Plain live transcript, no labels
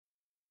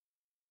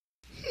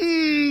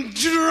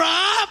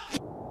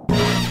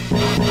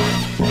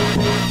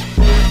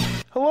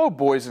Hello,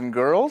 boys and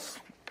girls,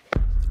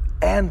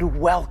 and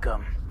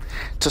welcome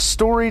to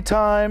Story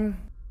Time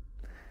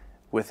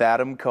with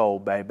Adam Cole,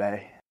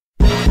 baby.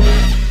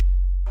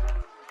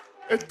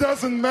 It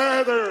doesn't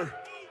matter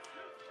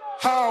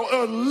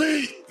how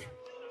elite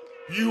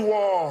you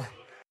are.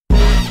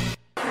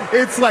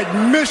 It's like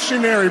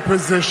missionary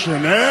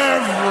position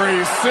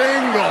every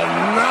single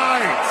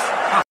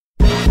night.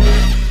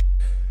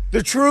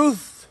 The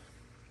truth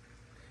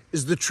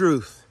is the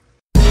truth.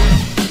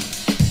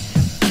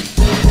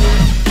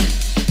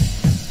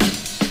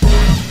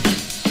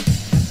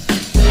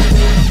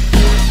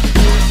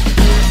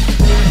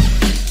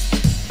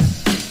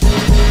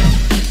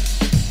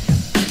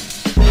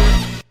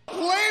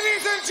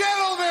 Ladies and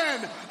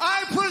gentlemen,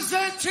 I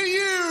present to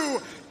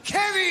you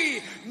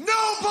Kenny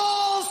No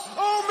Balls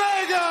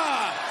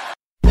Omega.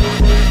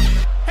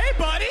 Hey,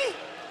 buddy.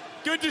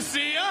 Good to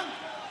see ya.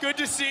 Good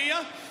to see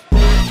ya.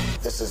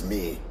 This is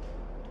me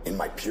in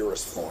my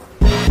purest form.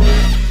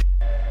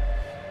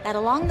 That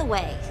along the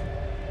way,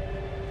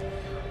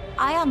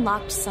 I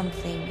unlocked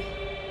something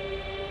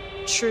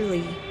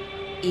truly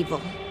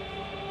evil.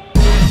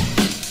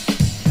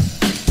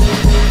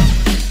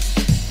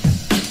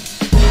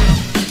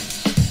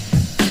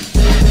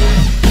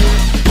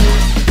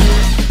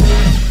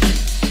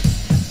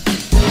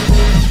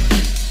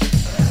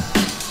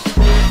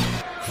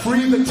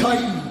 Free the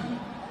Titan.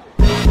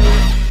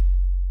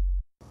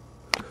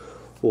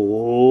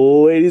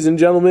 Ladies and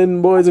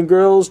gentlemen, boys and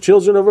girls,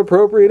 children of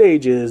appropriate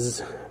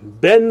ages,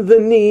 bend the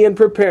knee and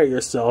prepare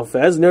yourself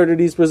as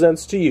Nerdities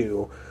presents to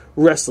you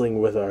Wrestling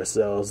with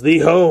Ourselves, the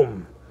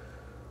home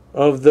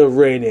of the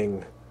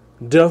reigning,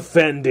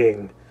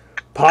 defending,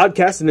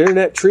 podcast and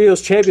internet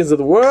trios champions of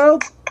the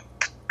world.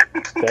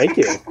 Thank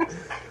you.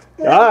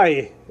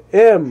 I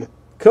am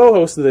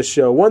co-host of this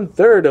show,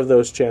 1/3 of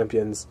those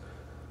champions.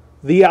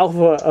 The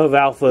alpha of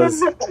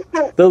alphas,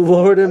 the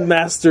lord and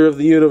master of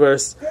the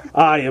universe.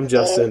 I am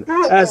Justin,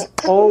 as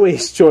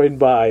always joined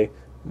by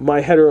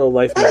my hetero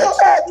life mate,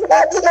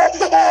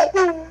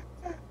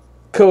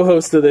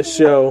 co-host of this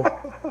show,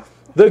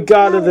 the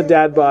god of the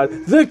dad bod,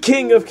 the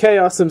king of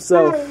chaos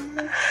himself,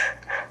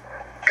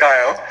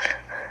 Kyle.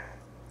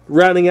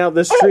 Rounding out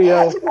this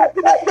trio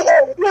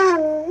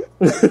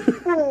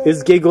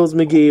is Giggles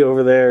McGee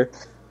over there.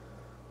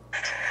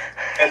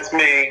 That's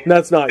me.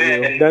 That's not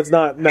you. That's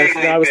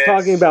I was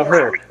talking about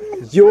her.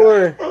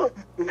 Your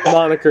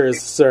monikers,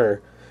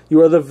 sir.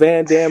 You are the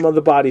Van Damme of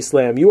the Body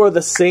Slam. You are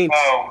the saint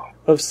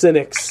of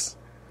cynics.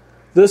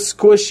 The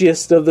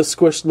squishiest of the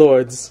squish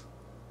lords.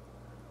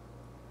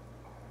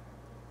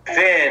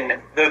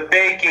 Finn, the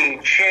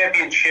baking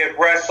championship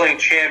wrestling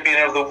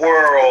champion of the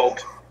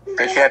world.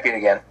 Good champion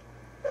again.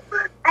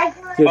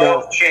 You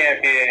know, Both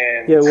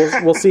champions. yeah,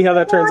 we'll see how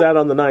that turns out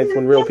on the 9th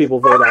when real people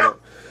vote on it.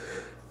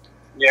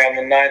 Yeah, on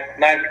the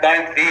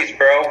ninth East,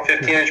 bro.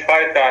 15-inch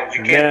pythons.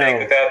 You can't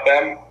think without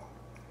them.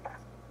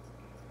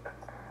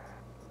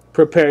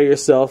 Prepare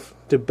yourself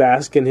to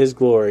bask in his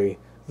glory.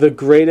 The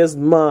greatest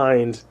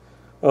mind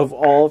of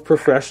all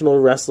professional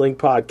wrestling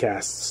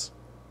podcasts.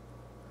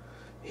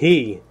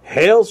 He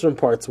hails from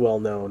parts well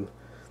known.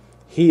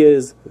 He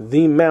is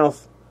the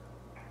mouth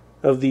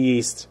of the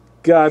East.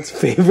 God's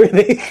favorite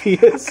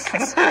atheist.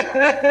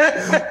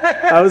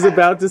 I was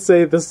about to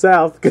say the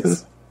South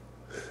because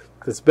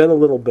it's been a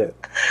little bit.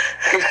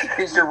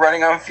 Because you're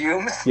running on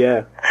fumes?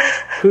 Yeah.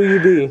 Who you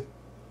be?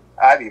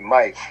 I be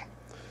Mike.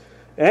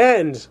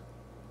 And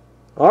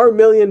our $1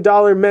 million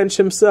mensch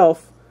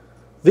himself,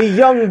 the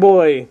young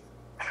boy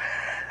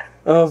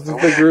of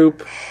the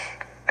group.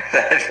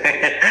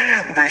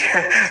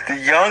 the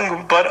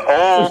young but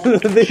old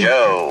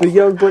Joe. The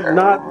young but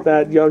not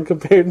that young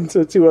compared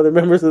to two other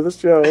members of the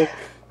show.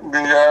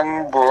 The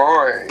young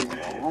boy.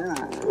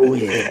 Oh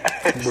yeah.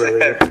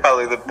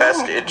 Probably the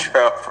best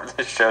intro for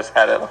this show's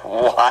had in a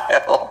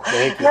while.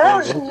 Thank you.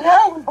 Joe's a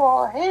young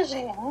boy, is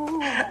he?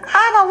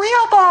 I'm a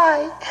real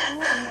boy.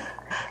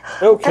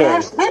 Okay.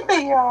 As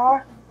hippie you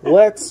are.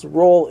 Let's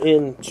roll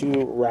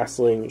into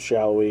wrestling,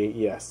 shall we?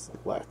 Yes,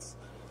 let's.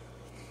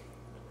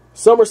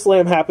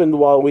 SummerSlam happened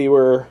while we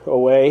were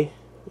away.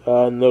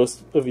 And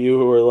those of you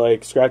who are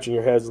like scratching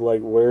your heads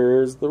like,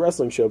 where's the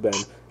wrestling show been?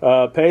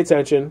 Pay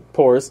attention,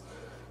 pause.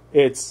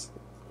 It's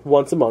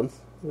once a month,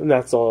 and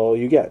that's all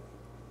you get.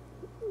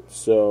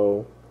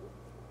 So,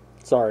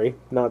 sorry,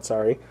 not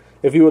sorry.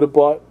 If you would have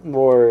bought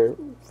more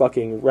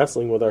fucking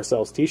Wrestling with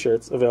Ourselves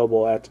t-shirts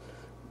available at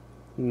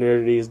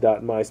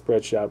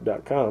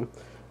nerdities.myspreadshop.com,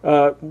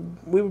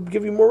 we would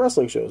give you more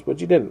wrestling shows,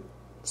 but you didn't.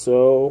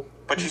 So,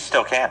 But you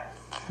still can.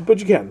 but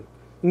you can. You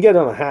can get it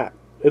on a hat.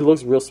 It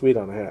looks real sweet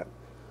on a hat.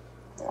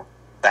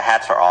 The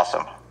hats are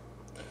awesome.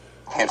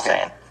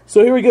 Insane.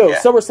 So here we go. Yeah.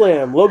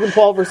 SummerSlam. Logan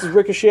Paul versus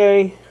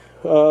Ricochet.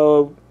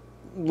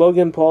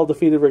 Logan Paul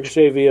defeated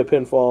Ricochet via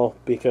pinfall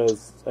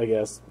because, I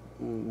guess,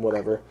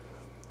 whatever.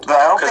 But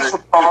I don't think the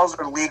Pauls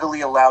are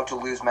legally allowed to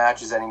lose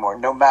matches anymore,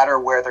 no matter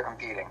where they're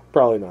competing.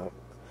 Probably not.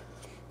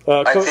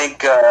 I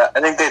think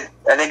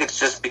it's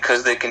just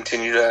because they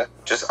continue to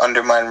just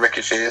undermine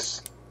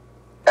Ricochet's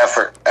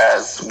effort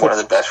as one of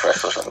the best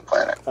wrestlers on the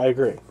planet. I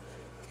agree.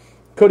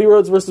 Cody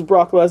Rhodes versus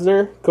Brock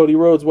Lesnar. Cody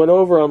Rhodes went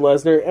over on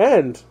Lesnar,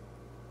 and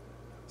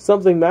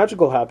something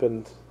magical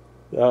happened.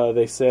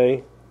 They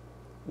say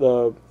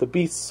the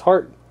Beast's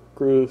heart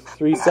grew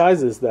 3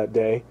 sizes that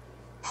day.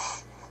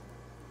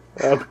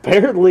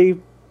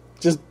 Apparently,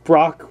 just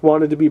Brock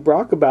wanted to be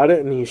Brock about it,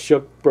 and he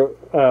shook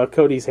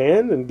Cody's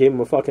hand and gave him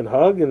a fucking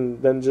hug,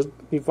 and then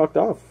he fucked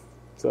off.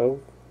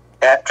 So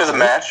after the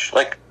match,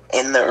 like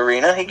in the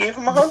arena, he gave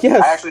him a hug.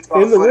 Yes, I actually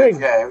saw in the footage.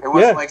 ring. Yeah, it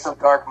wasn't like some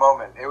dark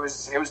moment. It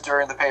was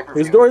during the pay-per-view.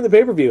 It was during the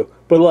pay-per-view,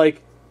 but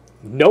like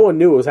no one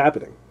knew it was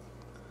happening.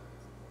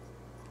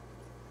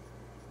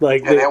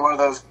 Like they had one of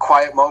those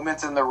quiet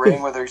moments in the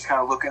ring where they're just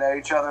kind of looking at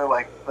each other,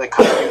 like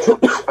kind of mutual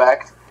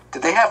respect.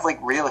 Did they have like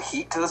real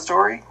heat to the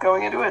story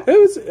going into it? It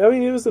was. I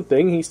mean, it was the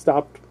thing. He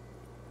stopped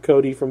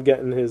Cody from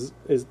getting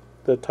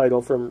the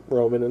title from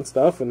Roman and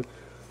stuff, and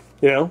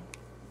I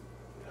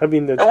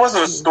mean, it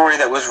wasn't a story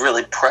that was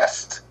really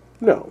pressed.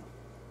 No,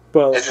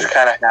 but it just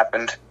kind of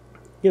happened.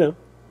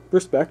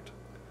 Respect.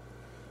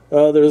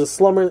 There was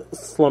a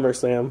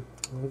SummerSlam,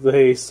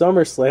 the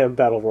SummerSlam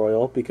Battle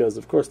Royal, because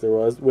of course there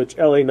was, which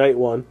LA Knight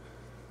won.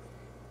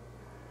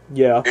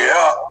 Yeah.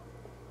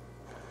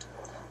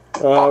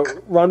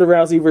 Ronda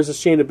Rousey versus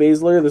Shayna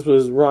Baszler. This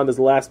was Ronda's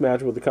last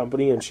match with the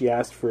company, and she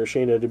asked for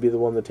Shayna to be the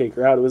one to take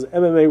her out. It was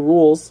MMA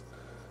rules,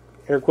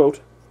 air quote.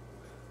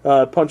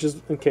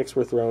 Punches and kicks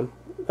were thrown.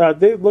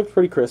 They looked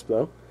pretty crisp,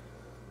 though.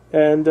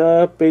 And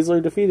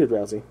Baszler defeated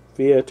Rousey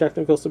via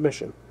technical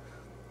submission.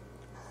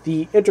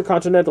 The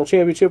Intercontinental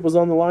Championship was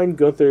on the line.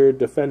 Gunther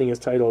defending his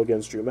title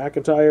against Drew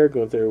McIntyre.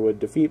 Gunther would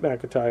defeat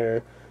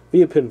McIntyre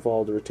via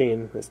pinfall to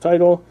retain his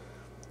title.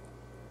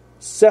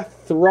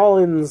 Seth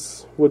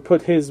Rollins would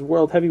put his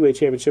World Heavyweight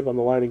Championship on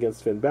the line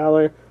against Finn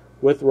Balor,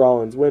 with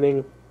Rollins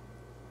winning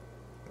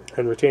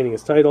and retaining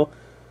his title.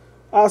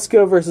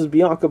 Asuka versus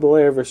Bianca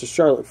Belair versus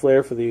Charlotte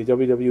Flair for the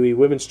WWE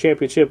Women's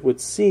Championship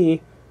would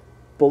see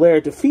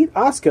Belair defeat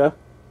Asuka,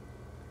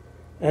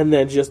 and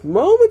then just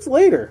moments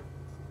later,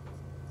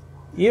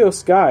 Io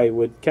Sky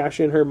would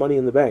cash in her Money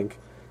in the Bank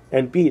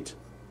and beat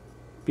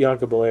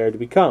Bianca Belair to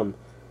become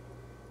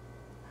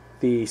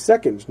the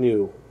second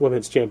new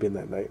Women's Champion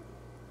that night.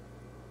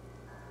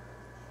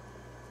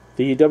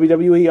 The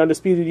WWE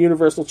Undisputed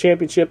Universal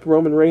Championship,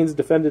 Roman Reigns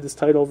defended his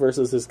title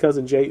versus his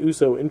cousin Jey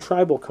Uso in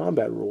Tribal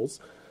Combat rules.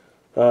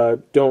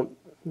 Don't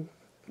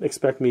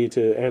expect me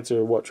to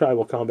answer what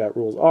Tribal Combat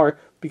rules are,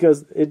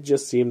 because it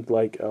just seemed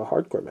like a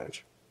hardcore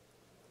match.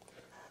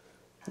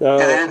 They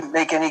didn't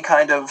make any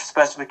kind of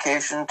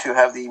specification to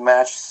have the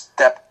match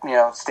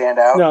stand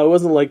out. No, it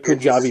wasn't like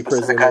Punjabi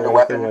prison or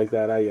anything like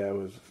that. It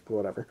was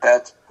whatever.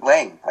 That's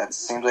lame. That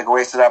seems like a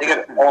wasted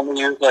opportunity. They could only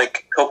use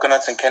like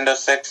coconuts and kendo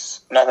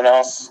sticks, nothing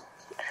else.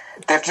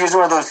 They have to use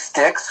one of those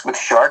sticks with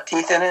shark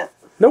teeth in it?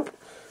 Nope.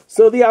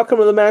 So the outcome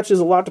of the match is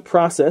a lot to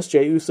process.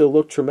 Jey Uso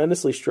looked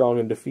tremendously strong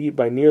in defeat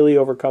by nearly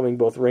overcoming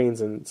both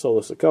Reigns and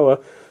Solo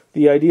Sikoa.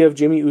 The idea of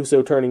Jimmy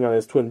Uso turning on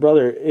his twin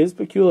brother is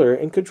peculiar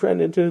and could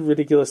trend into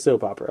ridiculous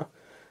soap opera.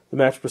 The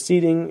match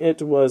preceding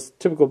it was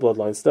typical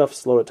Bloodline stuff,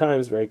 slow at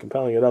times, very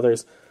compelling at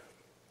others.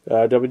 Give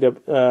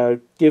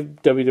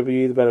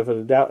WWE the benefit of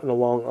the doubt in a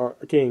long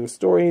arcing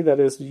story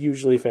that is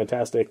usually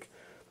fantastic,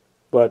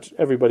 but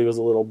everybody was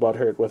a little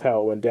butthurt with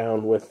how it went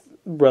down, with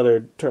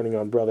brother turning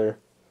on brother.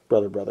 Hey,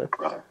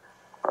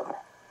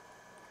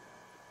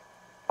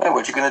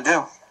 what you gonna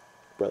do?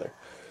 Brother.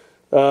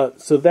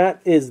 So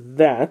that is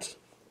that.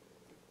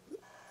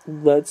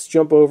 Let's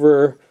jump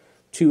over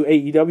to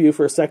AEW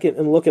for a second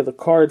and look at the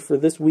card for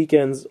this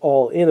weekend's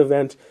All-In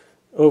event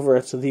over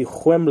at the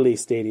Wembley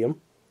Stadium.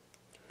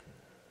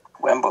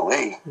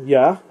 Wembley?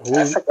 Yeah.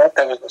 I forgot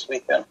that was this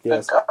weekend.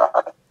 Yes.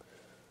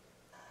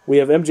 We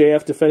have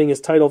MJF defending his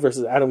title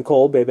versus Adam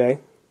Cole, baby.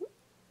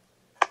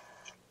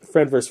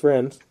 Friend versus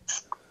friend.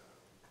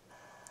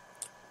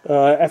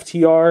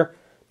 FTR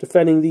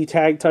defending the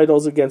tag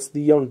titles against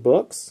the Young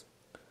Bucks,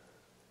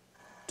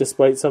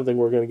 despite something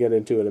we're going to get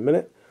into in a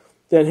minute.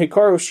 Then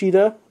Hikaru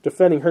Shida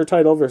defending her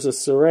title versus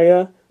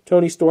Saraya,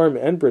 Toni Storm,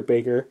 and Britt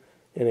Baker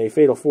in a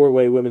Fatal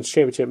 4-Way Women's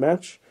Championship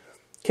match.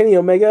 Kenny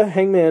Omega,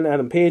 Hangman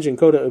Adam Page, and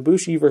Kota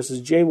Ibushi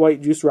versus Jay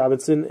White, Juice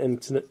Robinson,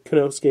 and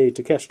Konosuke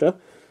Takeshita.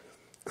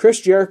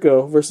 Chris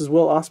Jericho versus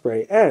Will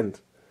Ospreay.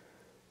 And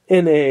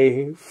in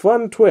a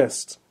fun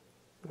twist,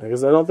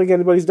 because I don't think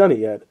anybody's done it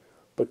yet,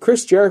 but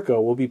Chris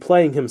Jericho will be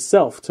playing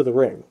himself to the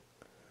ring.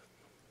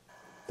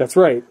 That's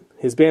right,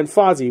 his band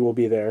Fozzy will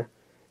be there,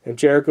 and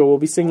Jericho will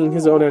be singing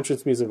his own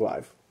entrance music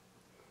live.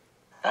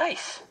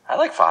 Nice. I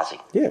like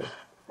Fozzy. Yeah.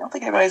 I don't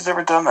think anybody's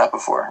ever done that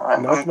before.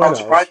 I'm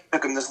surprised it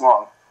took him this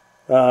long.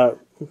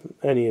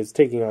 And he is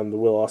taking on the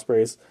Will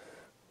Ospreays.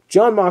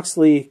 Jon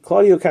Moxley,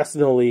 Claudio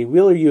Castagnoli,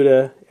 Wheeler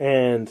Yuta,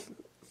 and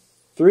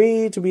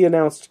 3 to be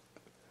announced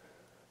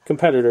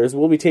competitors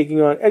will be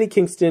taking on Eddie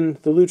Kingston,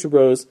 the Lucha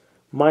Bros,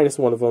 minus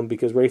one of them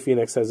because Rey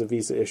Fenix has a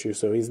visa issue,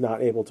 so he's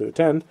not able to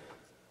attend.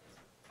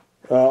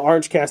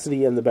 Orange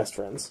Cassidy and the Best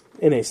Friends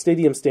in a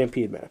Stadium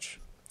Stampede match.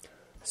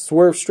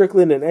 Swerve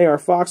Strickland and AR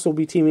Fox will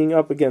be teaming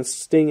up against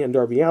Sting and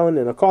Darby Allin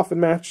in a coffin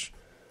match.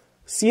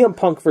 CM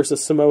Punk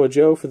versus Samoa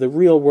Joe for the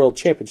Real World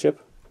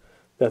Championship.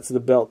 That's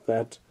the belt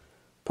that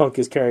Punk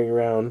is carrying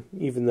around,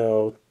 even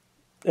though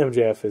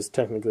MJF is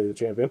technically the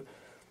champion.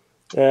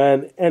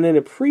 And in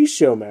a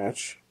pre-show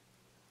match,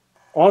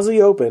 Aussie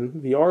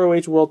Open, the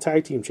ROH World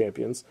Tag Team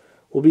Champions,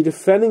 will be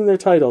defending their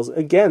titles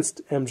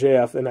against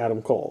MJF and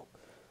Adam Cole.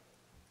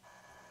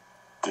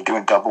 They're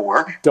doing double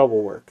work?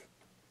 Double work.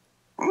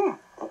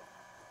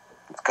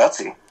 It's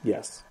gutsy.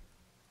 Yes.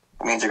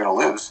 It means they're going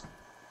to lose.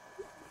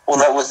 Well,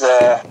 that was,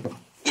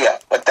 yeah,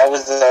 but that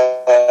was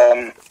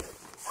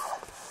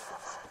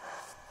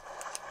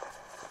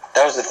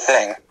the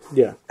thing.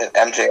 Yeah. That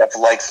MJF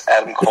likes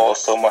Adam Cole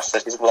so much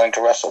that he's willing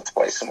to wrestle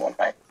twice in one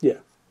night. Yeah.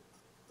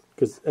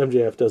 Because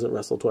MJF doesn't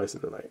wrestle twice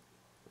in a night.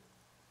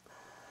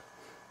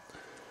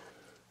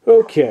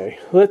 Okay,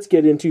 let's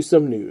get into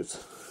some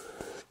news.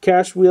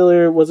 Cash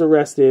Wheeler was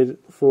arrested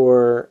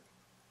for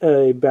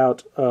a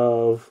bout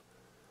of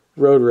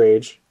road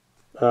rage,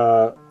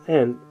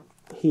 and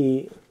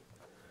he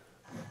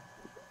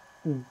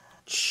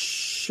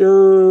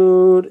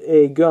showed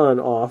a gun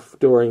off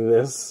during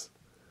this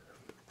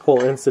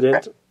whole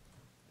incident.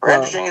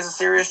 Brandishing is a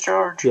serious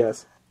charge?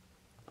 Yes.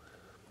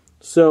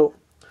 So,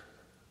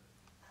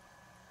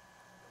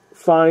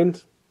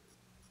 fined,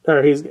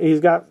 or he's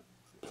got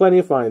plenty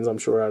of fines, I'm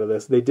sure, out of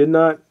this. They did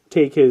not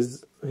take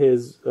his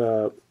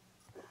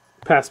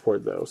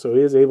passport, though, so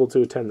he is able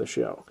to attend the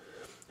show.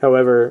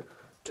 However,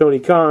 Tony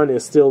Khan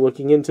is still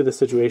looking into the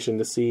situation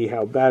to see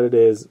how bad it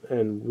is,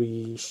 and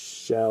we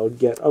shall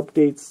get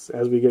updates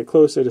as we get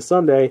closer to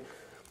Sunday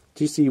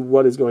to see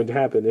what is going to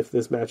happen, if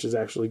this match is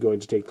actually going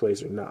to take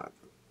place or not.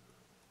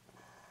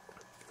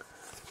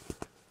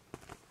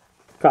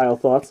 Kyle,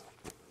 thoughts?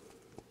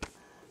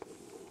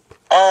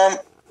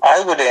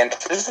 I would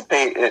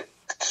anticipate it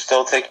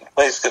still taking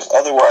place, because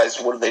otherwise,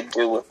 what do they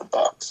do with the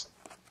Bucks?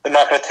 They're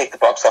not going to take the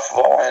Bucks off of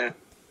All In.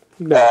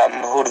 No.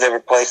 Who do they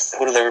replace?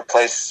 Who do they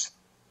replace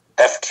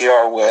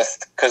FTR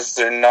with? Because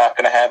they're not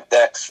going to have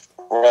Dex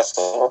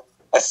wrestle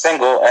a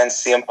single, and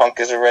CM Punk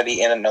is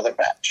already in another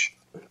match.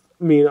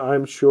 I mean,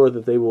 I'm sure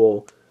that they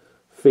will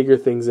figure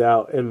things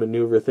out and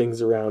maneuver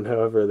things around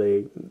however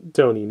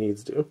Tony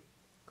needs to.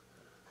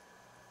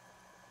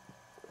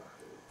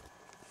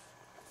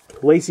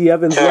 Lacey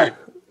Evans. So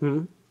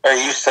are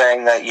you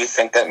saying that you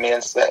think that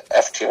means that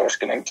FTR is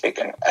getting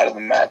taken out of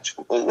the match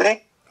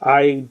completely?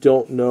 I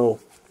don't know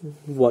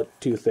what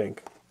to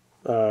think.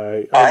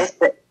 I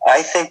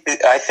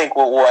think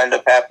what will end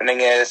up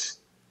happening is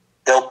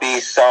there'll be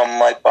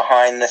some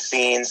behind the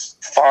scenes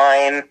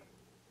fine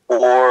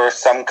or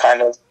some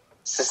kind of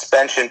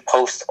suspension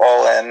post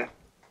All In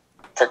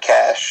for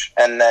Cash,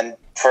 and then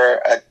for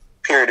a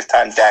period of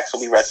time Dax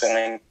will be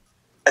wrestling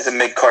as a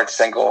mid-card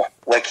single,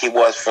 like he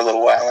was for a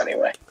little while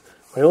anyway.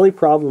 My only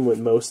problem with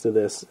most of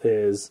this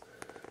is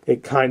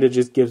it kind of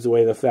just gives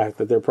away the fact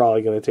that they're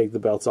probably going to take the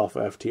belts off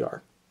of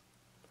FTR.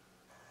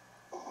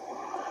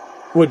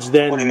 Which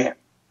then, what do you mean?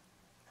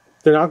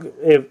 They're not.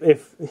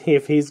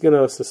 If he's going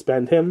to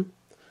suspend him,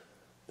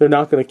 they're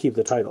not going to keep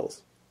the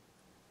titles.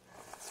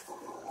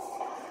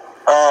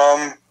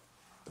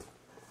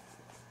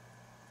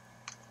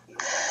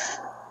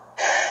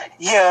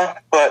 Yeah,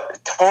 but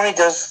Tony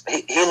does.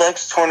 He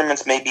likes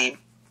tournaments maybe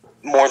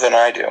more than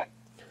I do.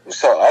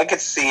 So I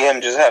could see him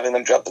just having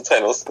them drop the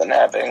titles than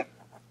having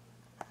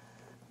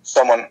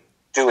someone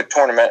do a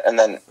tournament and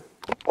then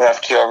when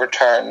FTR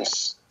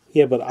returns.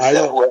 Yeah, but I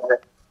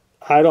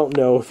don't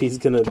know if he's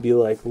going to be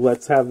like,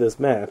 let's have this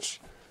match,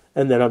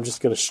 and then I'm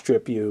just going to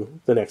strip you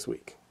the next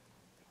week.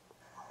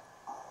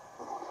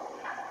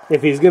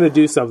 If he's going to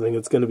do something,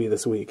 it's going to be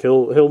this week.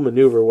 He'll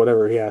maneuver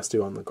whatever he has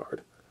to on the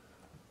card.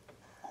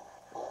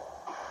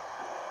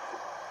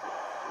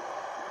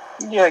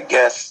 Yeah, I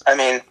guess. I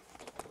mean,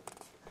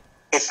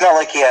 it's not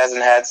like he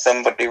hasn't had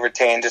somebody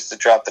retained just to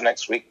drop the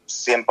next week.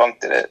 CM Punk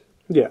did it.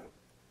 Yeah.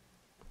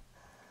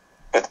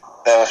 But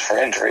that was for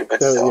injury,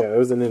 but still. Yeah, it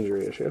was an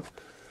injury issue.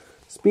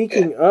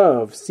 Speaking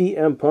of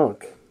CM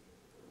Punk,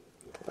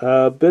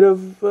 a bit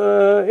of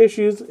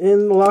issues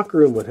in the locker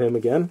room with him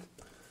again.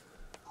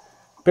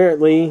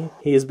 Apparently,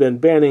 he has been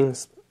banning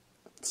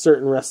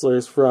certain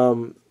wrestlers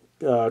from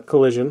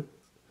Collision.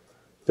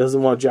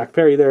 Doesn't want Jack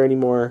Perry there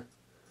anymore.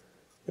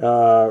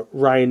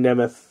 Ryan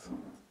Nemeth,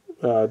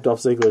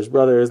 Dolph Ziggler's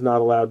brother, is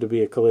not allowed to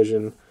be at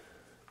Collision.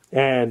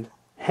 And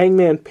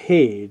Hangman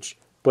Page,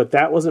 but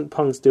that wasn't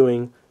Punk's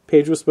doing.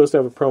 Page was supposed to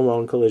have a promo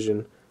on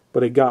Collision,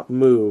 but it got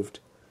moved.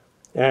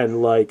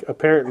 And,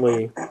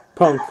 apparently,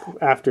 Punk,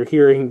 after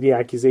hearing the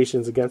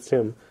accusations against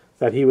him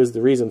that he was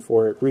the reason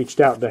for it, reached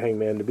out to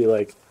Hangman to be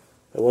like,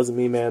 that wasn't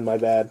me, man, my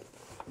bad.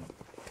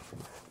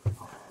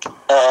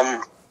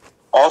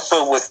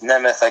 Also with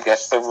Nemeth, I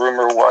guess the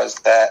rumor was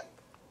that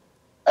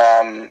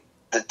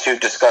the two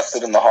discussed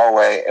it in the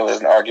hallway. It was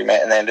an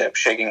argument, and they ended up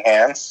shaking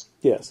hands.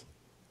 Yes.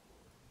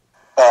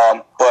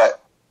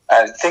 But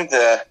I think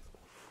the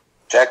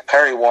Jack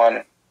Perry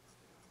one,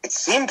 it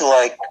seemed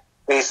like,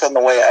 based on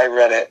the way I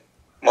read it,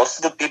 most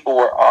of the people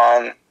were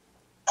on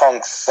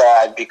Punk's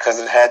side because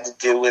it had to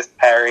do with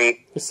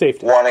Perry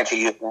wanting to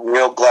use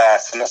real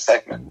glass in a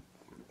segment.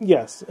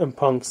 Yes, and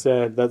Punk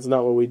said, that's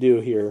not what we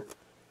do here.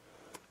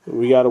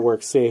 We got to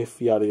work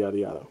safe, yada, yada,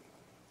 yada.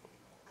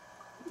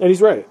 And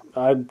he's right.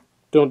 I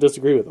don't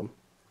disagree with him.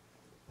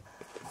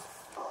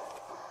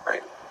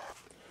 Right.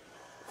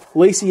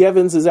 Lacey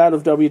Evans is out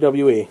of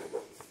WWE.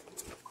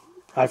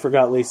 I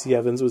forgot Lacey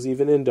Evans was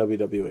even in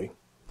WWE.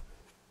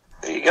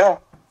 There you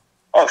go.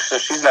 Oh, so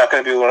she's not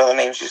going to be one of the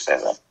names you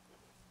said then.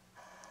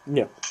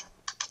 Yeah.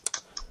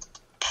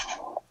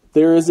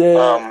 There is a...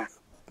 Oh,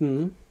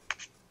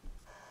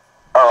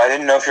 I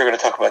didn't know if you were going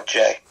to talk about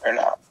Jay or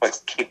not,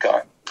 but keep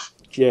going.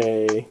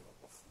 Jay...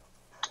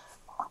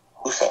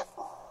 Uso.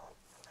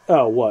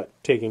 Oh, what?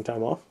 Taking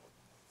time off?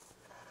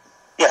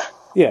 Yeah.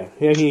 Yeah,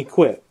 and he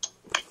quit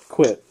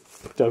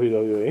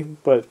WWE,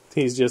 but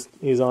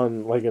he's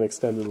on like an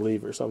extended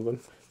leave or something.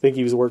 I think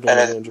he was working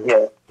through an injury.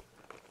 Yeah.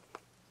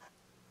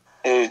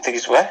 You think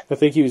he's what? I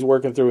think he was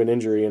working through an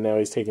injury and now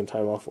he's taking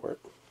time off for it.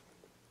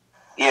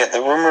 Yeah, the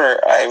rumor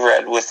I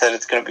read was that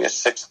it's going to be a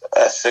 6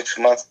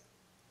 month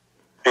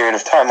period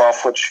of time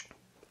off, which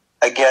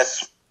I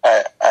guess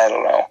I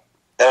don't know.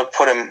 That would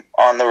put him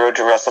on the road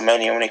to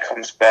WrestleMania when he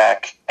comes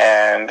back,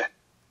 and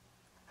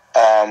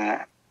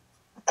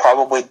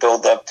probably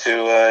build up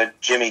to a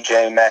Jimmy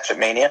J match at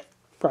Mania.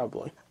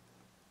 Probably.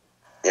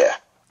 Yeah.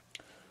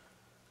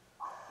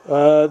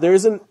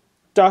 There's a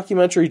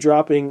documentary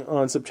dropping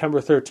on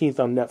September 13th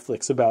on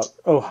Netflix about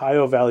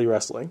Ohio Valley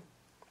Wrestling.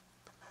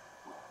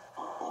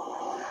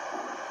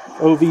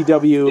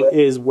 OVW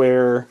is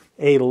where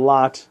a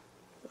lot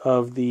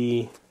of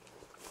the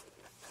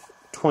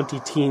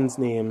 20-teens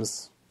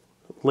names,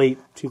 late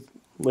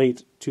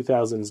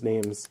 2000s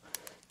names,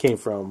 came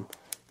from.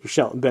 Your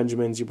Shelton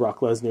Benjamins, your Brock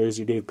Lesnar's,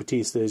 your Dave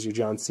Bautista's, your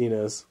John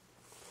Cena's.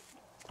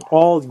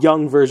 All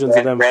young versions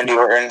of them. Randy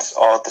Orton's,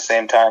 all at the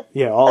same time.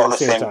 Yeah, all at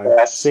the same time.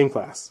 Class. Same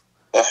class.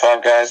 The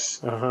 5 guys.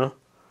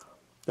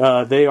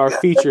 They are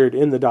featured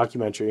in the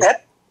documentary.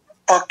 That's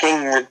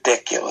fucking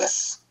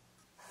ridiculous.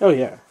 Oh,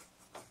 yeah.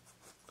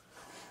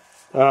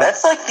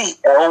 That's like the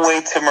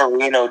Elway to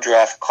Marino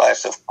draft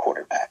class of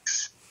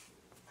quarterbacks.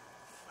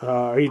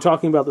 Are you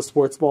talking about the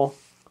sports ball?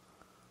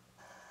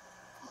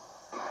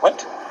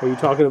 What? Are you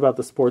talking about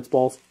the sports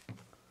balls?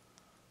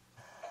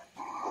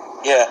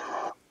 Yeah.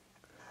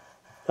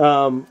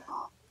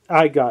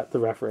 I got the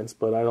reference,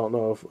 but I don't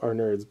know if our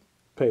nerds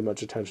pay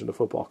much attention to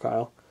football,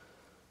 Kyle.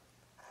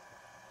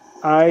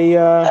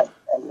 Okay.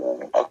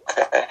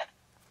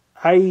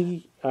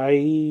 I'm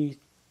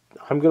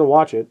gonna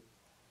watch it,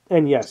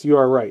 and yes, you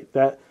are right.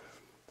 That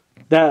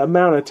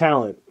amount of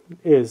talent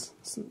is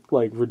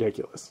like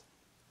ridiculous.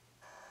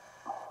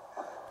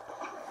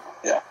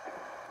 Yeah.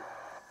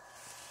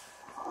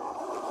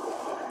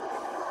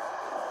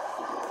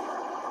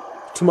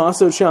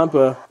 Tommaso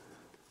Ciampa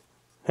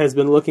has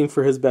been looking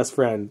for his best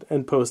friend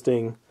and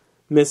posting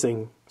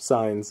missing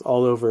signs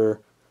all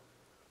over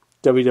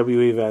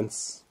WWE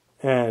events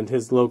and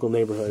his local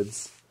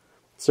neighborhoods,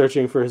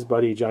 searching for his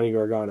buddy Johnny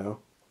Gargano.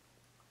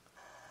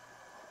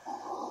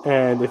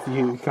 And if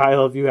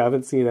you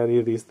haven't seen any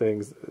of these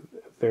things,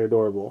 they're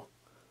adorable.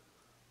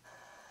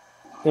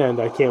 And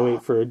I can't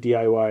wait for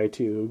DIY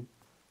to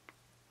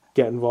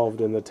get involved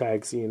in the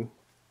tag scene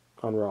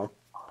on Raw.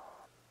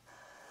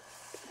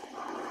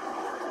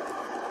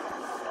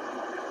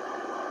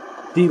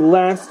 The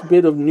last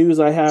bit of news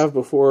I have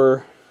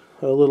before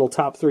a little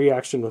top 3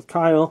 action with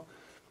Kyle.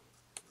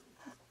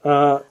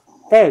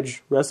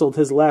 Edge wrestled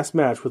his last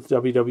match with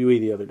WWE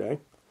the other day.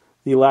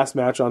 The last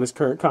match on his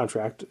current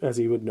contract, as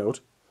he would note.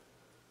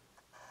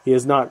 He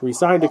has not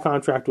re-signed a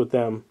contract with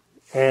them,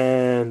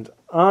 and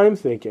I'm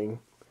thinking,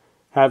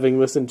 having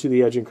listened to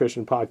the Edge and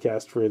Christian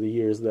podcast for the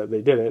years that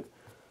they did it,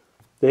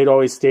 they'd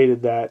always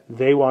stated that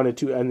they wanted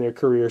to end their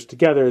careers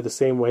together the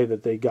same way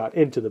that they got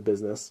into the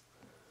business.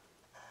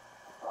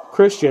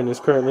 Christian is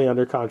currently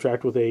under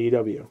contract with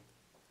AEW.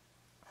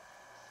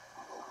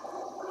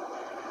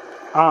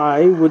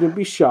 I wouldn't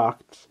be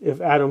shocked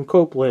if Adam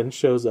Copeland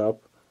shows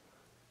up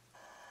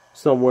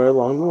somewhere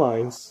along the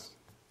lines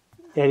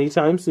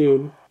anytime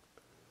soon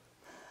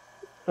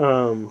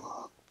in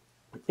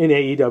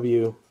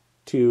AEW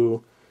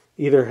to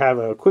either have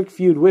a quick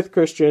feud with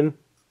Christian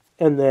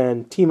and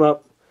then team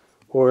up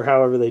or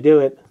however they do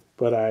it,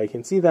 but I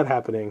can see that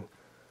happening.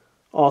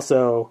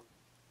 Also,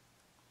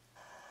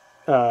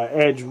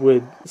 Edge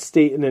would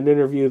state in an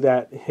interview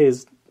that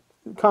his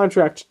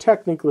contract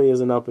technically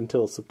isn't up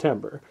until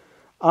September.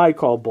 I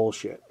call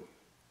bullshit.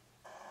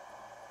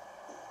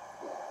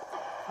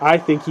 I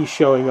think he's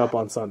showing up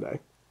on Sunday.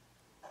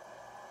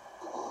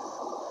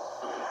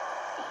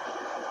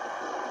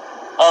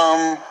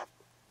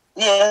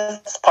 Yeah,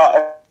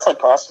 it's like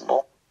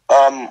possible.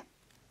 My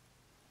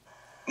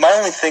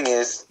only thing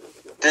is,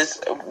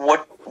 does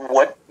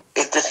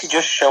he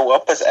just show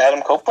up as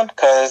Adam Copeland?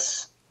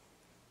 Because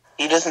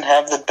he doesn't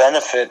have the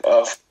benefit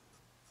of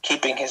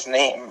keeping his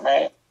name,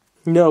 right?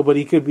 No, but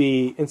he could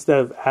be, instead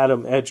of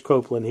Adam Edge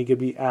Copeland, he could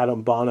be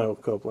Adam Bono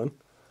Copeland.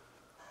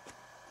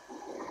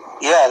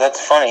 Yeah, that's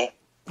funny.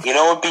 You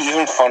know what would be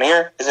even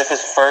funnier? Is if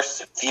his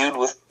first feud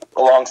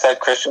alongside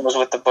Christian was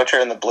with the Butcher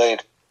and the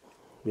Blade.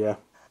 Yeah.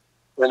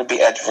 Then it'd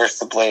be Edge versus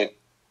the Blade.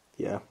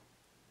 Yeah.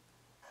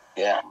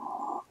 Yeah.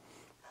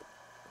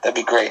 That'd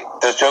be great.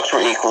 Those jokes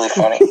were equally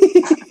funny.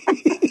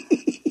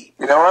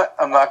 You know what?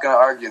 I'm not going to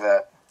argue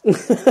that.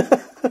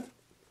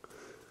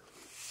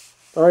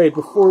 All right,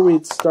 before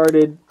we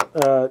started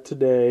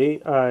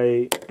today,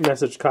 I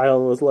messaged Kyle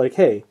and was like,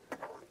 hey,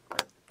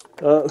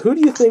 who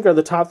do you think are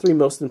the top 3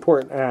 most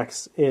important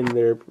acts in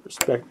their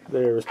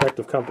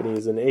respective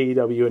companies in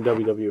AEW and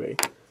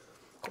WWE?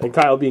 And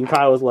Kyle, being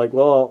Kyle, was like,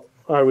 well,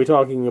 are we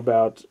talking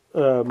about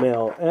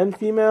male and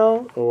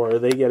female, or are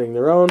they getting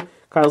their own?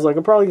 Kyle's like,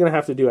 I'm probably going to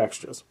have to do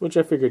extras, which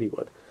I figured he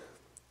would.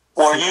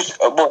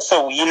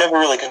 So you never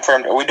really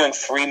confirmed. Are we doing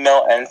 3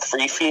 male and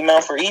 3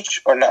 female for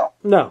each, or no?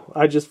 No,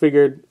 I just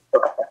figured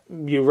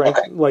you rank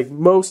like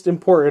most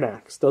important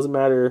acts. Doesn't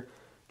matter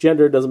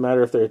gender. Doesn't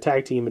matter if they're a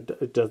tag team.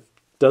 It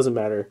doesn't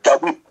matter.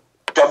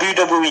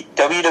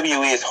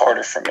 WWE is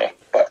harder for me,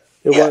 but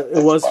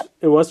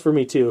it was for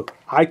me too.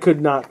 I could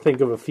not think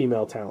of a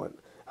female talent.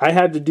 I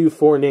had to do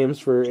 4 names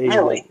for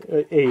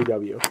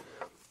AEW.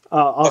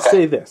 I'll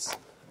say this,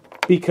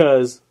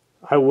 because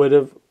I would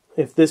have,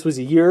 if this was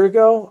a year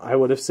ago, I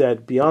would have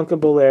said Bianca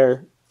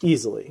Belair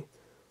easily.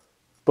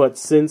 But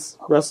since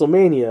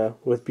WrestleMania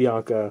with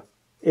Bianca,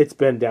 it's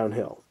been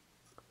downhill.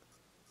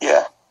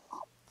 Yeah.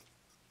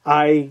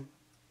 I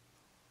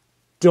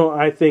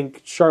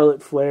think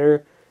Charlotte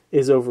Flair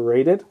is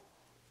overrated.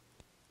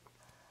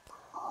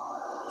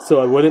 So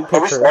I wouldn't pick her.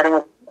 Are we starting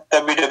with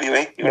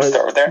WWE? You want to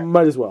start with there?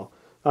 Might as well.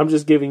 I'm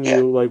just giving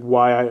you like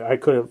why I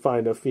couldn't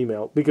find a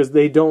female, because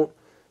they don't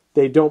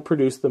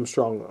produce them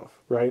strong enough,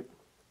 right?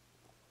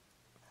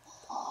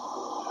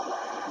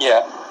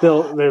 Yeah.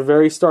 They're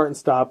very start and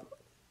stop,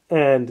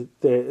 and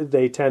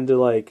they tend to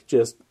like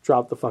just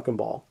drop the fucking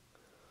ball.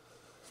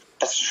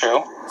 That's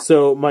true.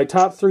 So my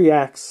top 3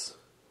 acts,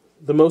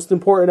 the most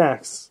important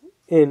acts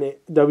in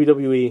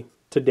WWE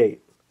to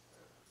date: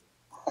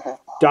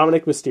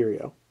 Dominic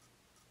Mysterio.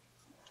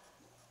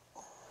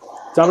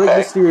 Dominic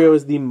Mysterio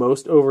is the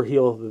most over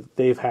heel that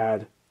they've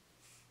had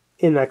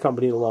in that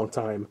company in a long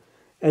time.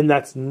 And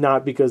that's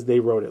not because they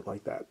wrote it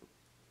like that.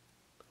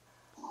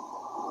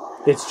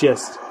 It's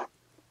just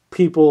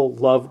people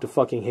love to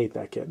fucking hate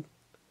that kid.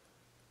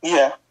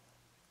 Yeah.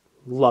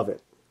 Love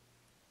it.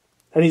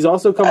 And he's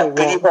also coming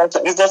along.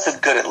 He's also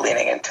good at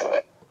leaning into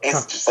it.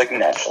 He's just like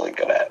naturally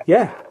good at it.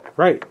 Yeah,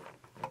 right.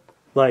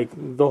 Like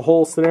the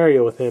whole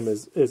scenario with him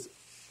is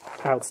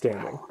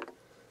outstanding.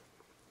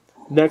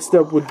 Next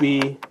up would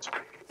be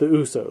the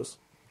Usos.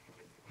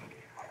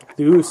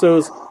 The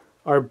Usos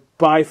are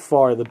by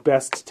far the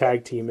best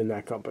tag team in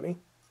that company.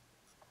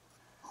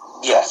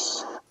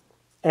 Yes.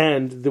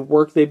 And the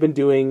work they've been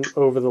doing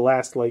over the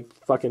last like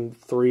fucking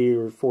 3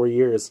 or 4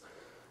 years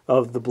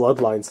of the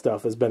Bloodline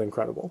stuff has been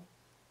incredible.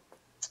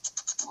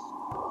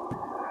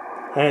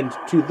 And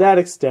to that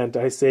extent,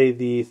 I say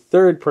the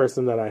third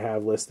person that I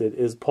have listed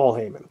is Paul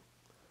Heyman.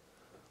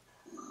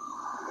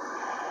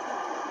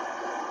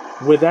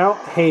 Without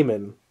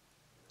Heyman,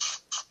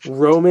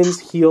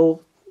 Roman's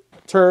heel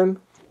turn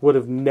would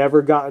have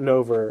never gotten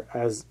over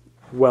as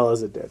well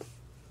as it did.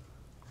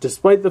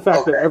 Despite the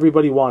fact that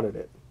everybody wanted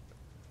it.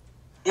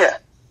 Yeah.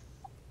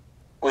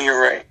 Well,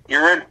 you're right.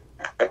 You're right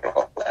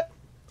about that.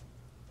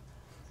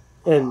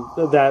 And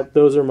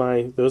those are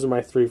my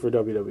 3 for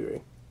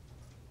WWE.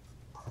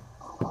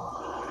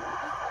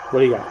 What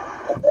do you got?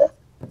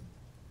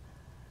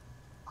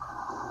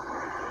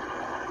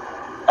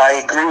 I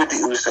agree with the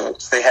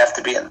Usos. They have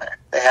to be in there.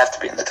 They have to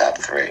be in the top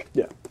 3.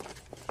 Yeah.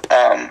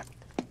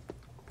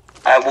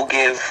 I will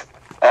give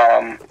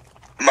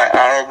my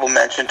honorable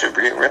mention to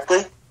Rhea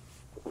Ripley.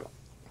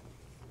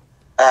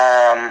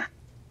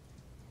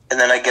 And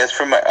then I guess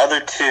for my other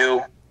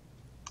 2,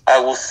 I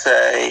will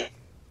say,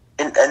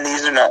 and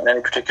these are not in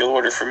any particular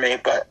order for me,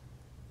 but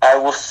I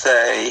will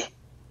say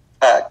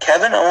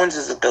Kevin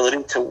Owens'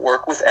 ability to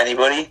work with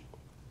anybody,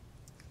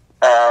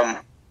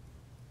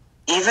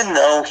 even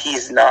though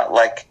he's not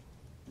like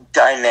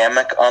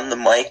dynamic on the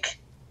mic,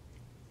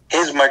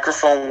 his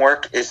microphone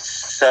work is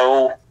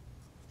so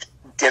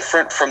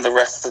different from the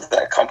rest of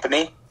that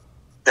company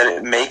that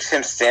it makes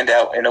him stand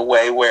out in a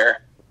way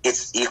where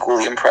it's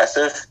equally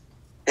impressive.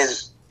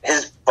 His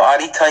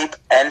body type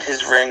and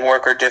his ring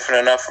work are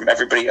different enough from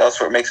everybody else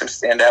where it makes him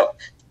stand out.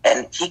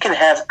 And he can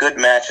have good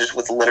matches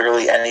with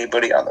literally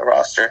anybody on the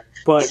roster.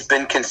 But he's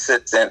been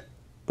consistent.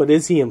 But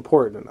is he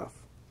important enough?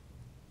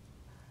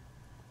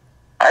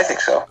 I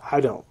think so.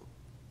 I don't.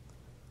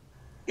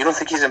 You don't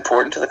think he's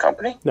important to the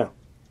company? No.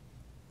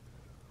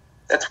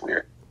 That's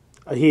weird.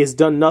 He has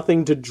done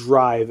nothing to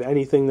drive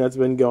anything that's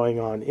been going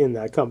on in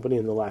that company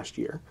in the last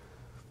year.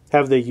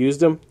 Have they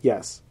used him?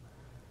 Yes.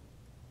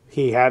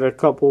 He had a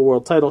couple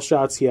world title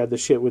shots. He had the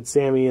shit with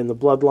Sammy and the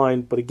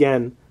Bloodline. But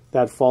again,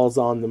 that falls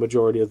on the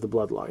majority of the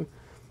Bloodline.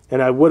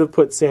 And I would have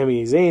put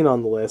Sami Zayn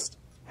on the list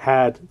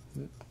had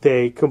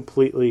they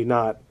completely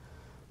not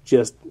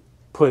just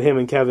put him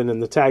and Kevin in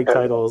the tag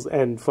titles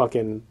and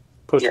fucking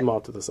pushed them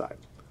all to the side.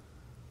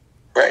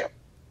 Right.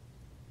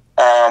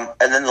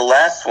 And then the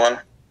last one,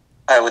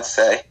 I would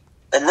say,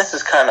 and this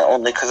is kind of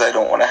only because I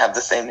don't want to have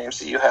the same names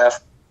that you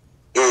have,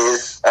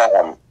 is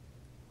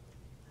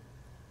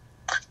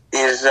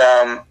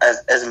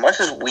as much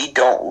as we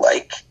don't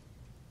like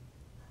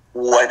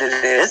what it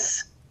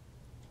is,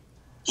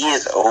 he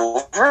is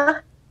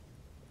over,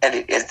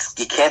 and it's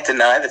you can't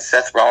deny that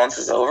Seth Rollins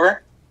is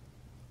over.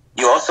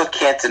 You also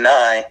can't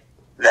deny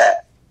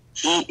that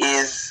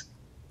he's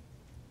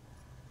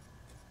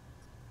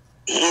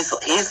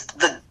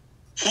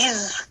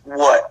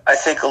what I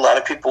think a lot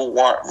of people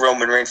want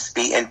Roman Reigns to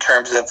be in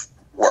terms of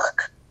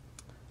work,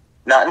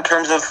 not in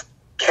terms of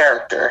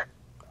character,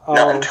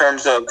 not in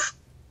terms of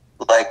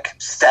like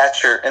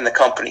stature in the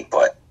company,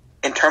 but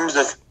in terms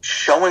of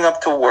showing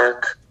up to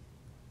work,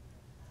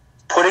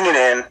 putting it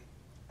in,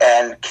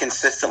 and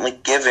consistently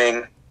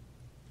giving.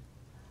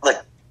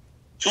 Like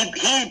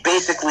he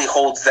basically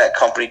holds that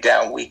company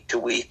down week to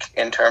week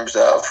in terms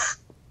of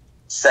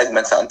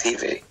segments on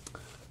TV.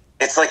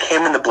 It's like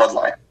him in the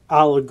Bloodline.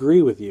 I'll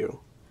agree with you.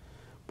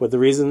 But the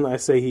reason I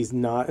say he's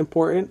not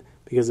important,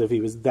 because if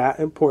he was that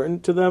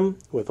important to them,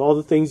 with all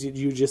the things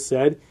you just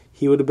said,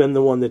 he would have been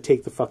the one to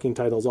take the fucking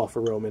titles off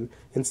of Roman,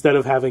 instead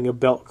of having a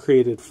belt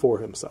created for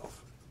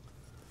himself.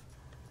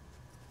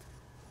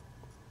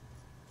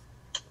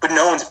 But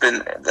no one's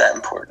been that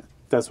important.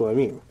 That's what I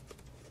mean.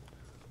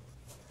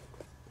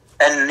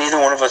 And neither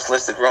one of us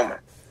listed Roman.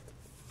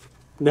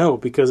 No,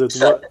 because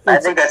I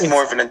think that's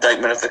more of an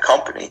indictment of the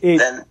company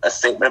than a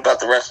statement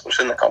about the wrestlers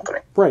in the company.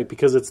 Right,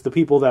 because it's the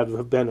people that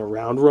have been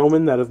around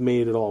Roman that have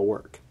made it all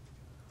work.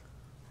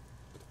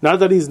 Not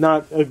that he's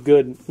not a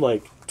good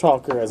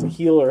talker as a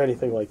heel or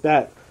anything like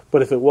that,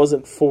 but if it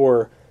wasn't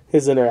for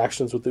his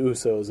interactions with the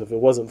Usos, if it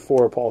wasn't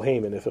for Paul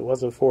Heyman, if it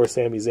wasn't for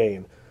Sami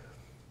Zayn,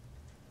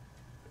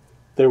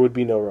 there would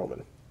be no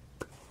Roman.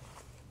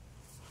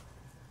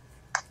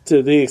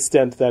 To the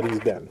extent that he's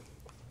been.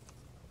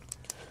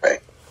 Right.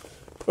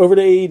 Over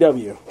to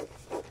AEW.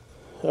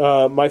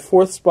 My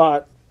fourth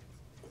spot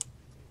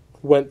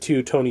went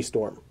to Toni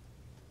Storm.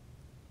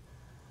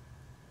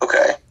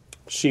 Okay.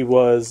 She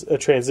was a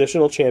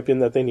transitional champion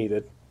that they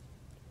needed.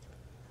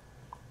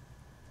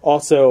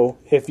 Also,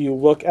 if you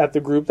look at the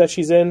group that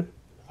she's in,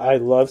 I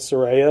love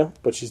Saraya,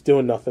 but she's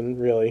doing nothing,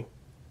 really.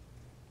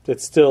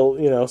 It's still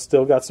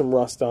got some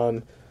rust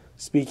on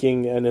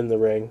speaking and in the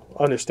ring.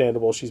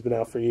 Understandable, she's been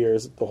out for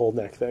years, the whole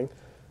neck thing.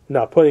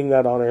 Not putting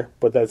that on her,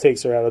 but that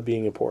takes her out of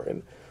being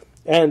important.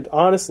 And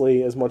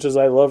honestly, as much as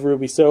I love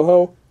Ruby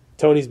Soho,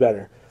 Tony's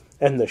better.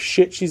 And the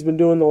shit she's been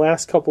doing the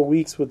last couple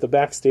weeks with the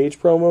backstage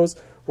promos,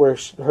 where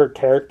her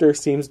character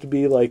seems to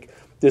be like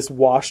this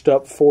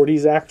washed-up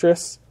 40s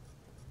actress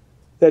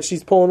that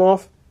she's pulling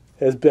off,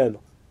 has been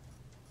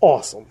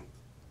awesome.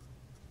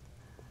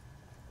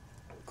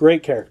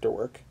 Great character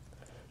work.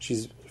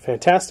 She's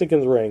fantastic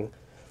in the ring.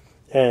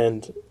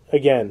 And,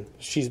 again,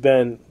 she's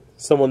been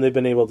someone they've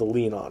been able to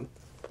lean on.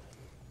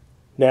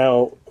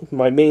 Now,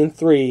 my main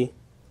three...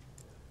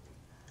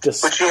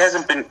 But she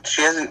hasn't...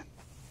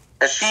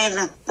 Has she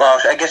even... Well,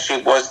 I guess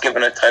she was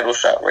given a title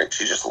shot, right?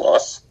 She just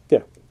lost.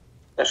 Yeah.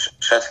 She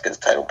has to get the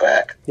title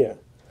back. Yeah.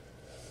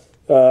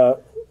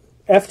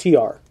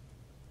 FTR.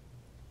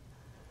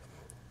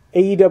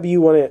 AEW,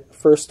 when it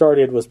first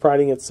started, was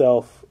priding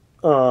itself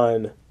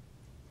on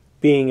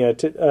being a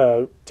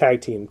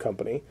tag team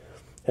company.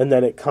 And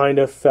then it kind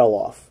of fell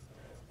off.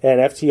 And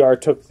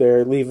FTR took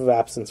their leave of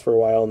absence for a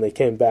while, and they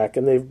came back,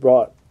 and they've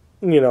brought,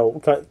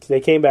 they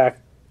came back,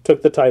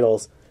 took the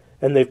titles,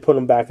 and they've put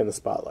them back in the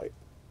spotlight.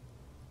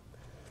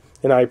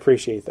 And I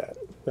appreciate that.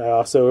 I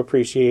also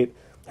appreciate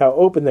how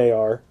open they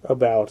are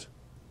about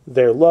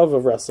their love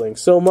of wrestling,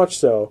 so much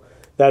so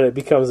that it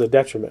becomes a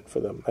detriment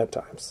for them at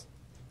times.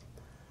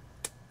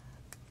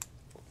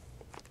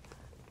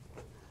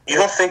 You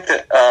don't think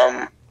that,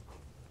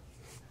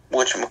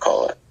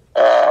 whatchamacallit,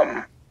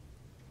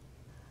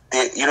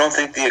 you don't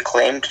think the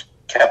Acclaimed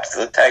kept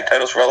the tag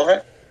titles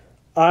relevant?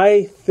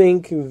 I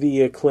think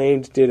the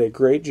Acclaimed did a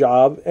great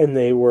job, and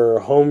they were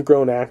a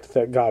homegrown act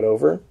that got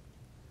over.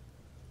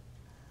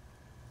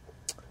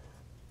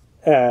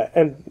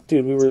 And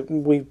dude,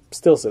 we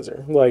still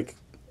scissor.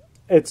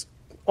 It's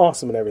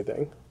awesome and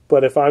everything.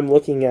 But if I'm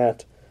looking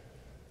at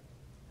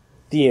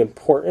the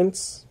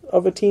importance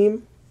of a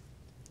team,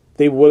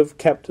 they would have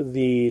kept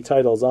the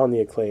titles on the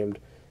Acclaimed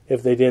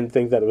if they didn't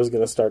think that it was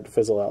going to start to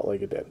fizzle out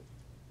like it did.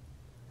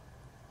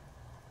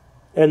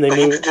 And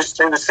you could just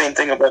say the same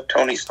thing about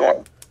Toni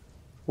Storm.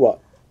 What?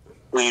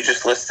 Who you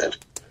just listed.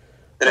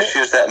 That if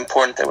she was that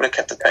important, they would have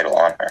kept the title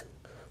on her.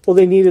 Well,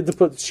 they needed to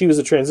put... She was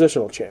a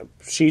transitional champ.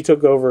 She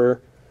took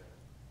over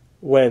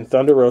when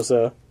Thunder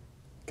Rosa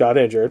got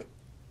injured.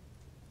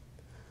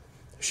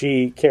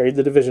 She carried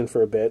the division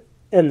for a bit,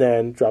 and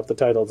then dropped the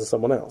title to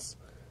someone else.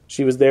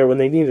 She was there when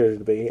they needed her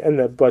to be,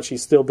 but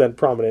she's still been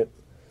prominent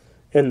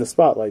in the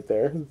spotlight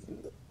there.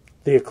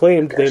 The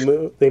Acclaimed,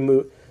 they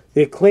moved.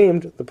 The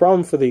Acclaimed, the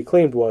problem for the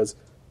Acclaimed was,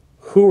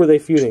 who were they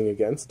feuding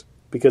against?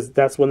 Because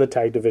that's when the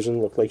tag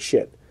division looked like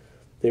shit.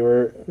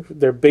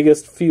 Their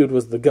biggest feud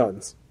was the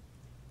Guns.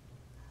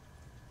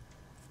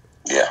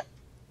 Yeah.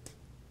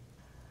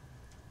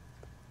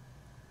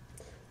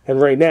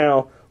 And right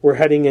now, we're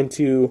heading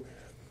into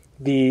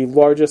the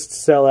largest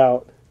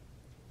sellout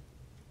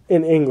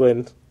in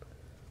England,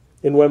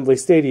 in Wembley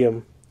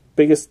Stadium,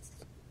 biggest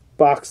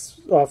box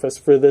office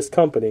for this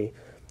company,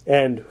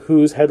 and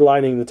who's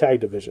headlining the tag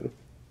division?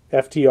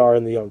 FTR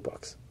and the Young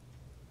Bucks.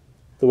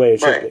 The way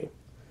it should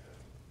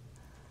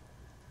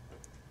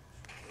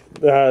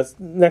be.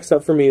 Next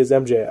up for me is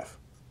MJF.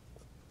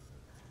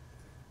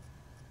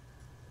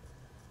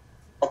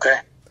 Okay.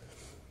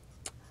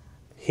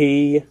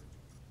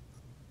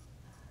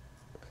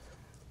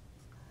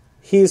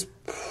 He's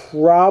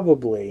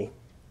probably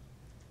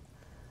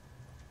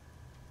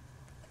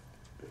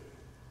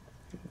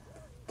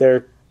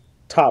their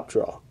top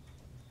draw.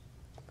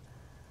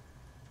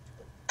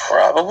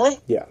 Probably?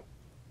 Yeah.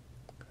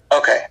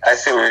 Okay, I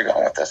see where you're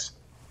going with this.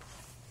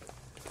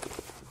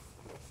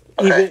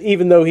 Okay.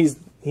 Even though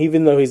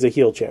he's a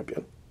heel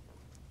champion.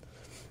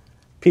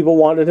 People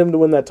wanted him to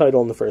win that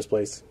title in the first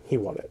place. He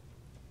won it.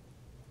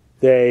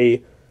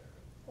 They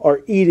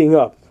are eating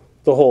up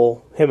the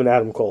whole him and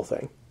Adam Cole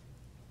thing.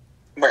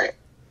 Right.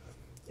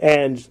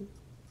 And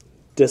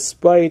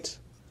despite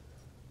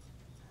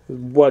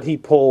what he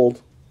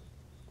pulled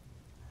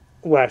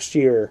last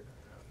year,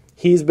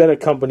 he's been a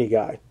company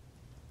guy.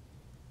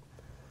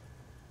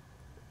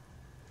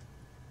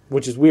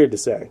 Which is weird to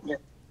say. Yeah.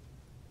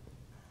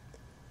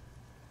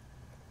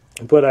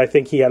 But I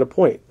think he had a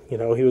point. You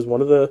know, he was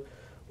one of the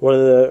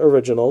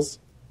originals,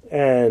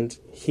 and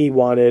he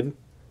wanted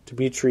to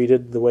be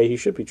treated the way he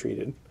should be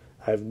treated.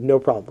 I have no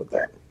problem with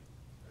that.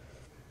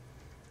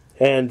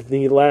 And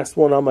the last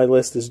one on my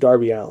list is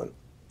Darby Allin.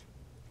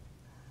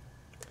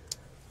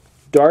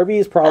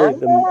 Darby's probably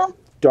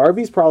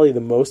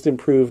the most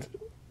improved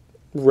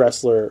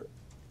wrestler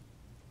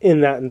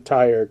in that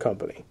entire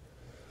company.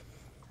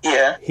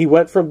 Yeah. He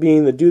went from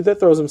being the dude that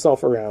throws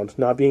himself around,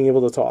 not being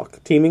able to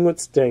talk, teaming with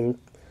Sting,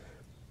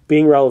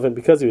 being relevant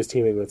because he was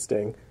teaming with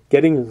Sting,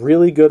 getting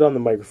really good on the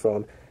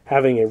microphone,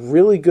 having a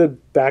really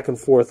good back and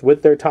forth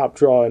with their top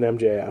draw in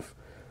MJF,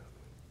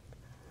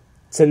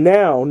 to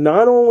now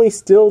not only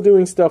still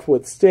doing stuff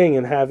with Sting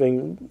and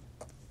having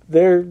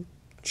their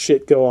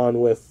shit go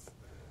on with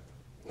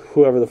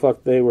whoever the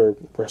fuck they were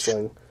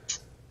wrestling,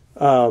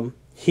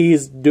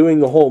 he's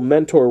doing the whole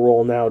mentor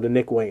role now to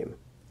Nick Wayne.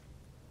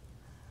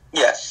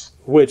 Yes.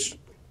 Which,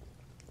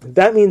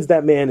 that means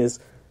that man is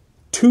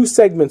 2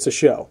 segments a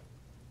show.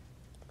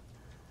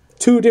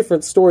 2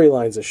 different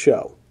storylines a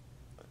show.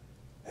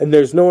 And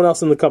there's no one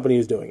else in the company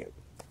who's doing it.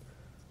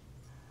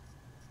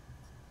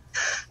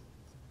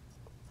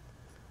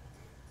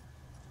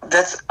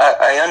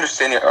 I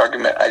understand your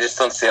argument. I just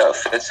don't see how it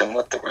fits in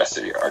with the rest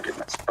of your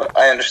arguments. But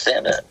I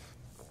understand it.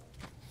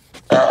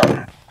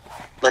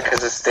 Like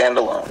as a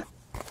standalone.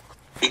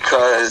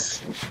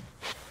 Because,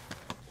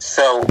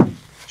 so,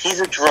 he's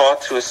a draw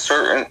to a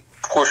certain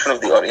portion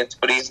of the audience,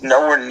 but he's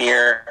nowhere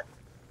near.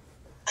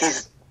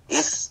 He's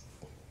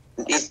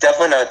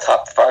definitely not a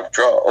top 5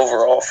 draw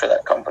overall for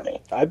that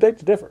company. I beg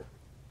to differ.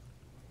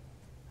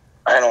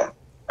 I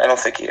don't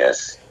think he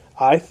is.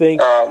 I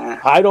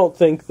don't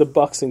think the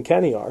Bucks and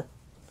Kenny are.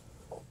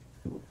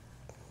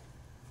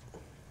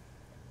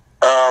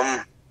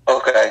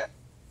 Okay.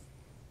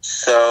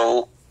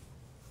 So.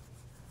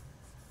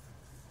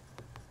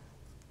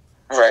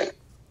 Right.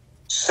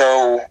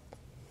 So.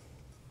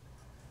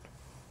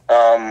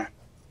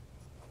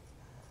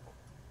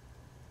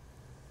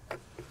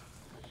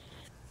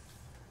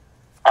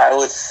 I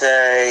would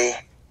say,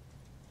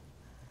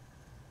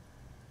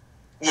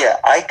 yeah,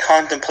 I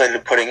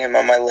contemplated putting him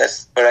on my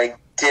list, but I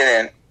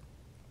didn't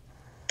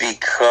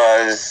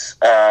because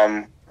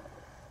I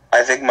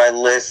think my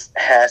list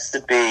has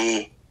to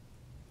be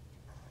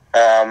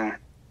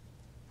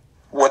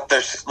what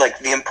there's like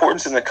the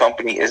importance in the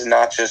company is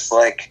not just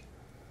like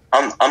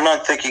I'm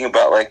not thinking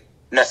about like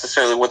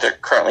necessarily what they're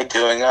currently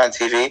doing on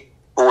TV,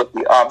 but what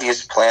the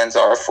obvious plans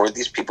are for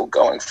these people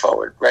going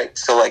forward, right?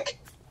 So like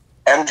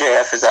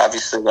MJF is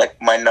obviously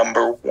like my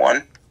number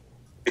 1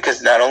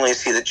 because not only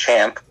is he the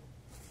champ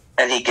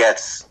and he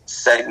gets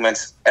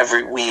segments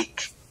every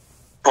week,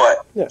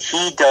 but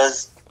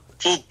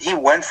he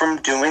went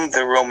from doing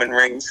the Roman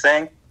Reigns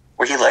thing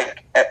where he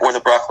like, or the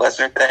Brock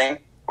Lesnar thing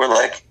where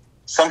like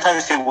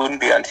sometimes he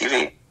wouldn't be on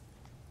TV.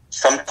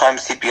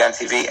 Sometimes he'd be on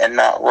TV and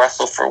not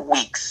wrestle for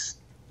weeks.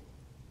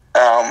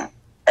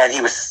 And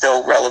he was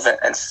still relevant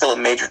and still a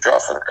major draw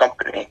for the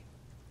company.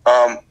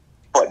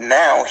 But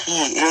now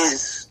he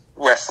is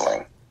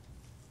wrestling.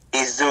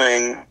 He's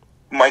doing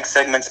mic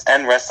segments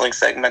and wrestling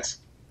segments,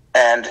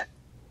 and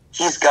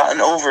he's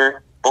gotten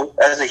over both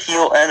as a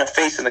heel and a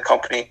face in the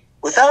company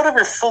without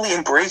ever fully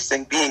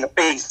embracing being a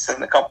face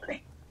in the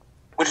company,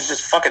 which is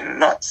just fucking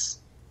nuts.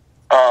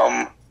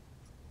 I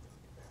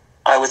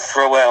would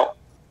throw out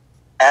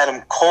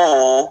Adam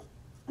Cole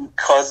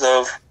because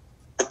of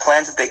the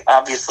plans that they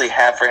obviously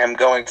have for him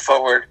going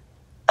forward.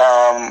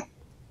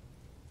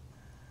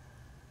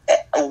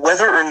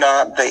 Whether or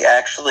not they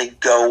actually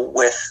go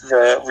with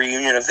the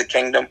reunion of the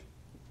kingdom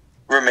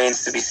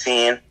remains to be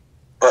seen.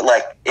 But,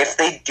 like, if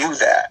they do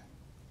that,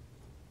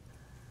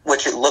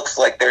 which it looks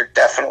like they're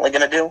definitely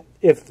going to do.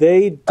 If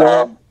they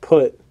don't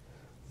put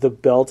the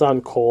belt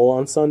on Cole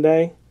on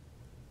Sunday,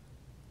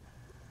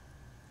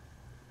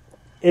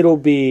 it'll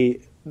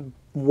be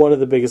one of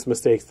the biggest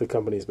mistakes the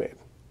company's made.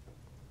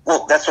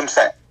 Well, that's what I'm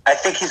saying. I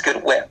think he's going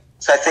to win.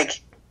 So I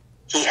think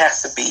he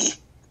has to be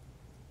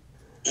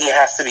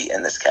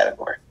in this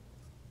category.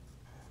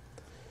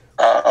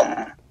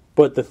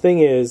 But the thing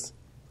is,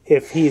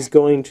 if he's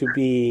going to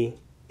be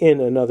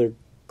in another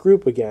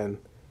group again,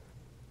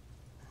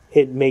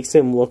 it makes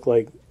him look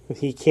like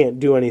he can't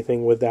do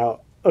anything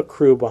without a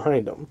crew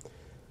behind him.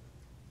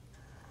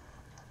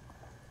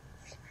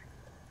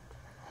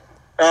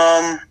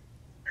 Well,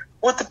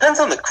 it depends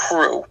on the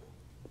crew.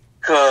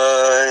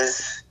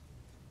 Because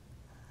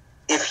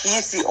if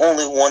he's the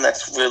only one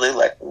that's really,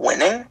 like,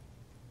 winning,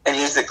 and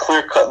he's the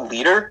clear-cut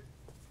leader,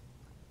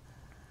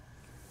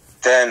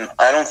 then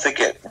I don't think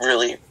it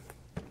really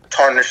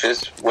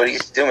tarnishes what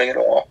he's doing at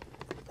all.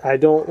 I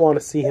don't want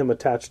to see him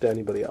attached to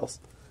anybody else.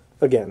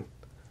 Again.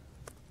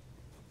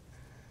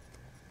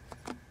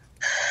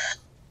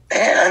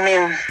 I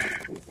mean,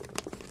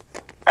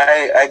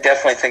 I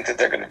definitely think that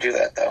they're going to do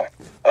that, though.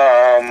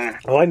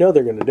 Oh, I know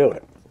they're going to do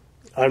it.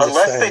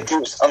 Unless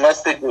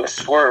they do a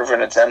swerve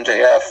and it's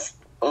MJF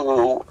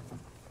who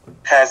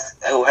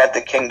had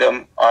the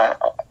Kingdom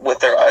with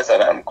their eyes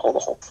on Adam Cole the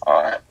whole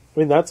time. I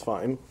mean, that's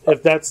fine.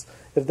 If that's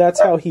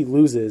how he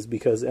loses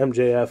because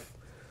MJF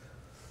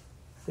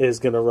is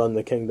going to run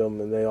the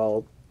Kingdom and they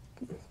all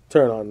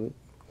turn on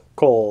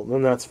Cole,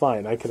 then that's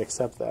fine. I can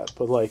accept that.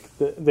 But like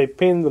they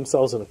painted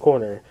themselves in a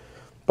corner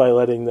by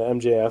letting the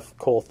MJF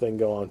Cole thing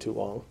go on too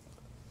long.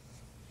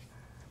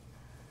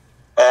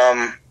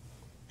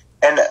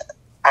 And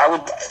I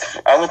would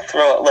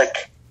throw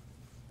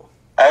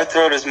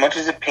it as much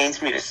as it pains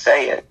me to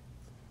say it.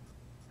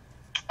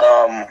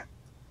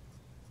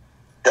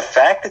 The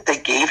fact that they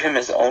gave him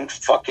his own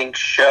fucking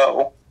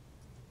show,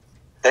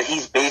 that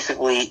he's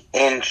basically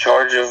in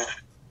charge of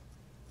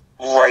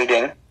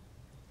writing,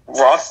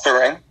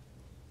 rostering,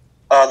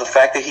 the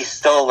fact that he's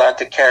still allowed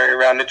to carry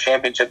around a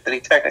championship that he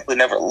technically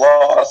never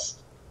lost,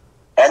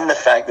 and the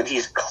fact that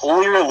he's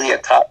clearly a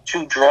top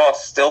 2 draw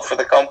still for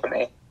the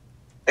company.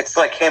 It's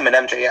like him and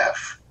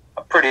MJF.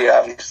 Pretty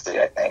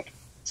obviously, I think.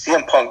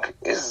 CM Punk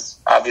is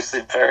obviously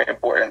very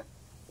important.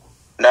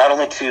 Not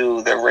only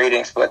to their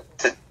ratings, but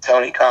to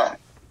Tony Khan.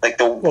 Like,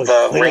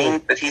 the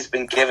reigns that he's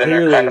been given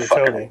are kind of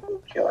fucking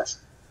ridiculous.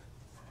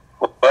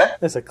 What?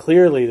 That's a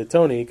clearly to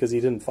Tony, because he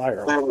didn't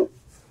fire him.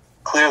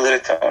 Clearly to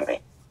Tony.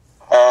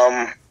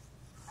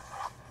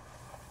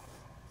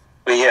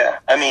 But yeah,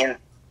 I mean,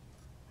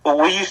 but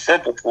what you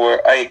said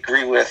before, I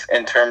agree with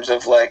in terms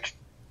of, like,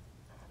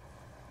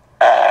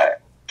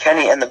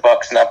 Kenny and the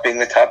Bucks not being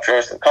the top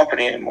drawers of the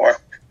company anymore.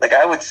 Like,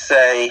 I would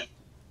say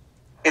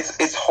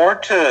it's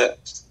hard to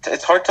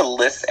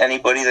list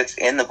anybody that's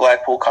in the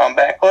Blackpool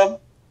Combat Club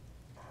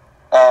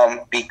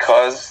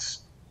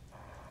because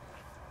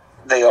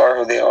they are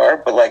who they are.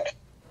 But, like,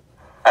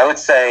 I would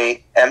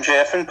say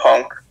MJF and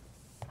Punk,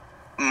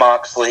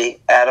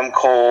 Moxley, Adam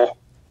Cole,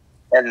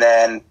 and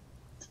then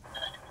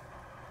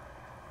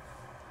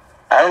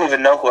I don't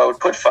even know who I would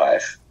put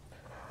 5.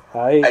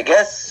 I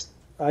guess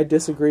I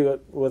disagree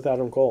with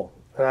Adam Cole.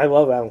 And I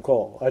love Adam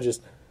Cole.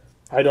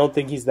 I don't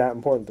think he's that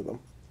important to them.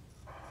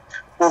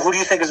 Well, who do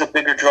you think is a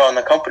bigger draw in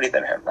the company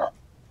than him, though?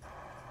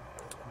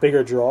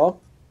 Bigger draw?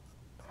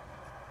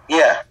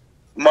 Yeah,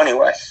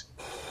 money-wise.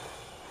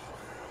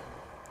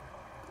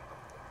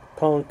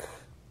 Punk.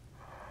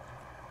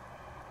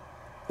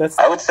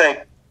 I would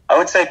say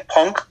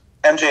Punk,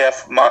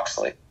 MJF,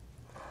 Moxley.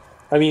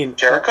 I mean,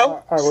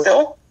 Jericho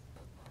still?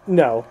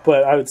 No,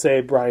 but I would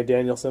say Bryan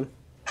Danielson.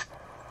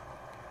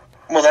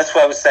 Well, that's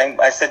what I was saying.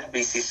 I said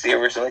BCC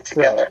originally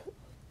together.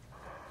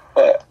 Right.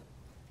 But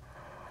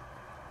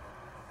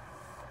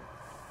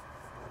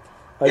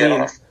I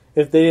mean,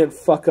 if they didn't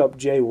fuck up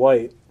Jay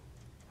White,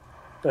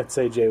 I'd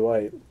say Jay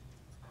White.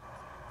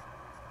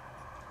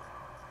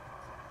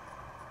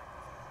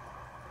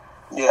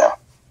 Yeah.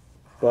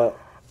 But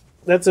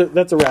that's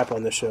a wrap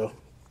on this show.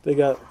 They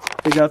got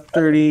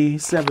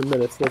 37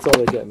 minutes. That's all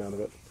they're getting out of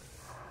it.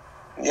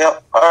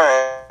 Yep. All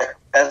right.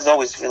 As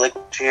always, if you like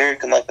what you hear, you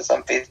can like us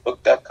on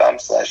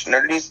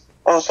Facebook.com/nerdities.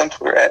 Follow us on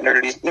Twitter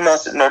 @nerdities. Email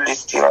us at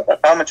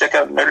nerdities@gmail.com and check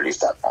out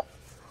nerdities.com.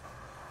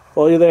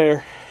 While you're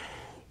there,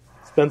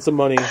 spend some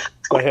money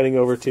by heading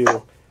over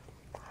to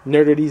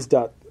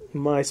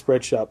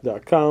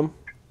nerdities.myspreadshop.com.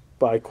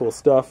 Buy cool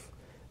stuff.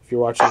 If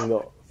you're watching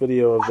the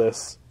video of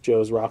this,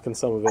 Joe's rocking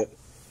some of it.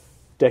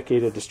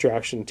 Decade of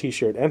Distraction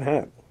t-shirt and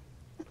hat.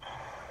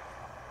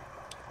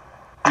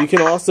 You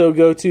can also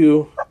go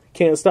to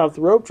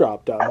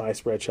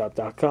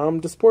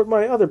can'tstoptheropedrop.myspreadshop.com to support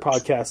my other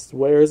podcasts,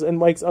 wares, and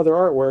Mike's other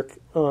artwork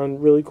on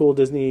really cool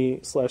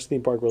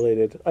Disney/theme park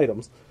related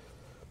items.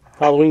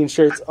 Halloween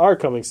shirts are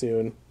coming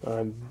soon.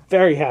 I'm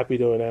very happy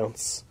to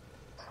announce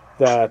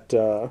that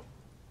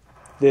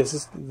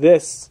this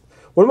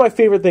one of my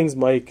favorite things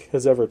Mike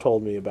has ever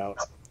told me about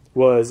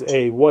was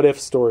a what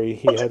if story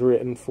he had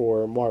written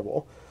for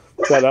Marvel.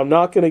 That I'm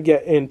not going to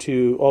get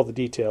into all the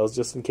details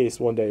just in case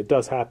one day it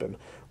does happen.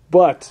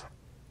 But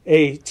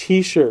a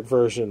t-shirt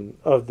version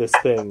of this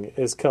thing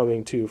is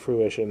coming to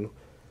fruition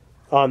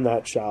on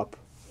that shop,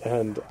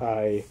 and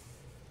I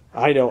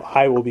know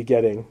I will be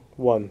getting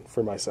one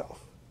for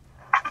myself.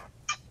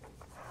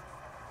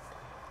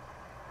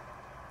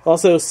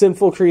 Also,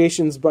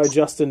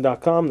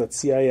 sinfulcreationsbyjustin.com.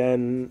 That's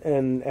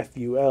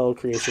CINNFUL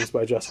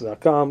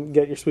creationsbyjustin.com.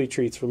 Get your sweet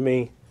treats from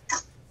me.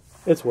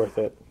 It's worth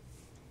it.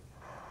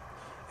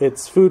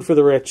 It's food for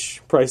the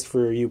rich, priced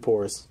for you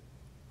poors.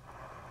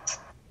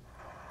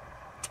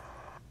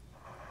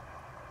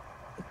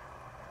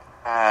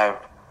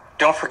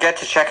 Don't forget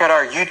to check out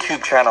our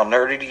YouTube channel,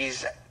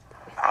 Nerdities,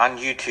 on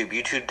YouTube,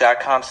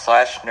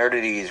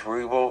 youtube.com/Nerdities.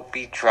 We will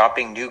be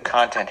dropping new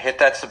content. Hit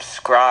that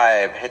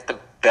subscribe, hit the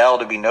bell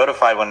to be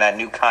notified when that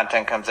new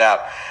content comes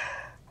out.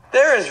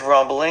 There is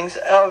rumblings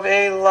of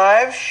a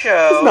live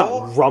show. It's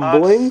not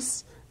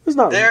rumblings. There's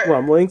not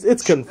rumblings.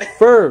 It's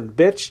confirmed,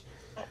 bitch.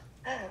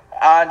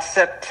 On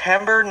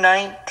September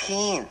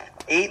 19th,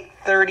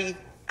 8:30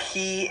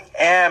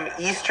 p.m.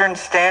 Eastern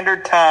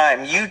Standard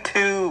Time,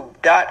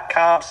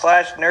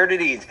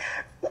 youtube.com/Nerdities.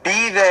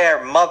 Be there,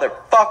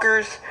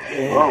 motherfuckers.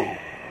 Yeah.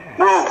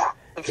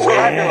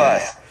 Subscribe to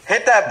us.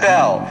 Hit that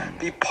bell.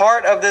 Be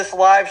part of this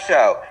live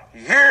show.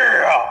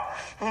 Yeah!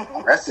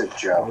 Aggressive,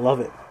 Joe. I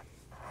love it.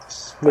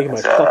 Making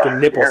my fucking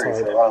nipples hard.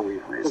 For a lot of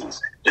weird reasons.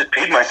 Just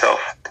peed myself.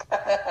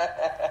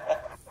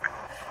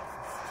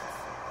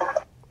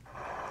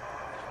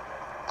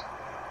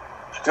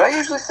 Do I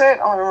usually say it?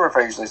 I don't remember if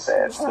I usually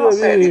say it. I don't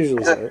say it.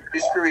 Usually say it. You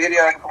screw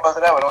idiot, I can buzz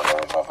it out. I don't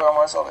know if I'm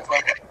myself.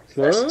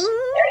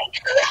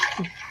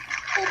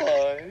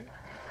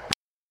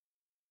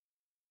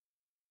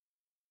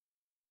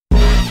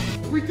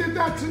 We did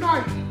that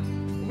tonight.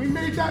 We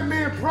made that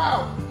man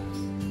proud.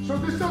 So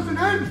this doesn't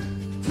end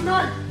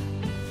tonight.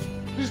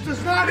 This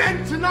does not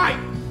end tonight.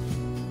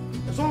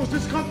 As long as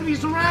this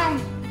company's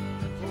around,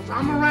 as long as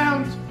I'm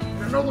around,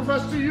 and I know the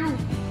rest of you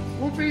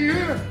will be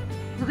here,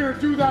 we're gonna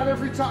do that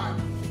every time.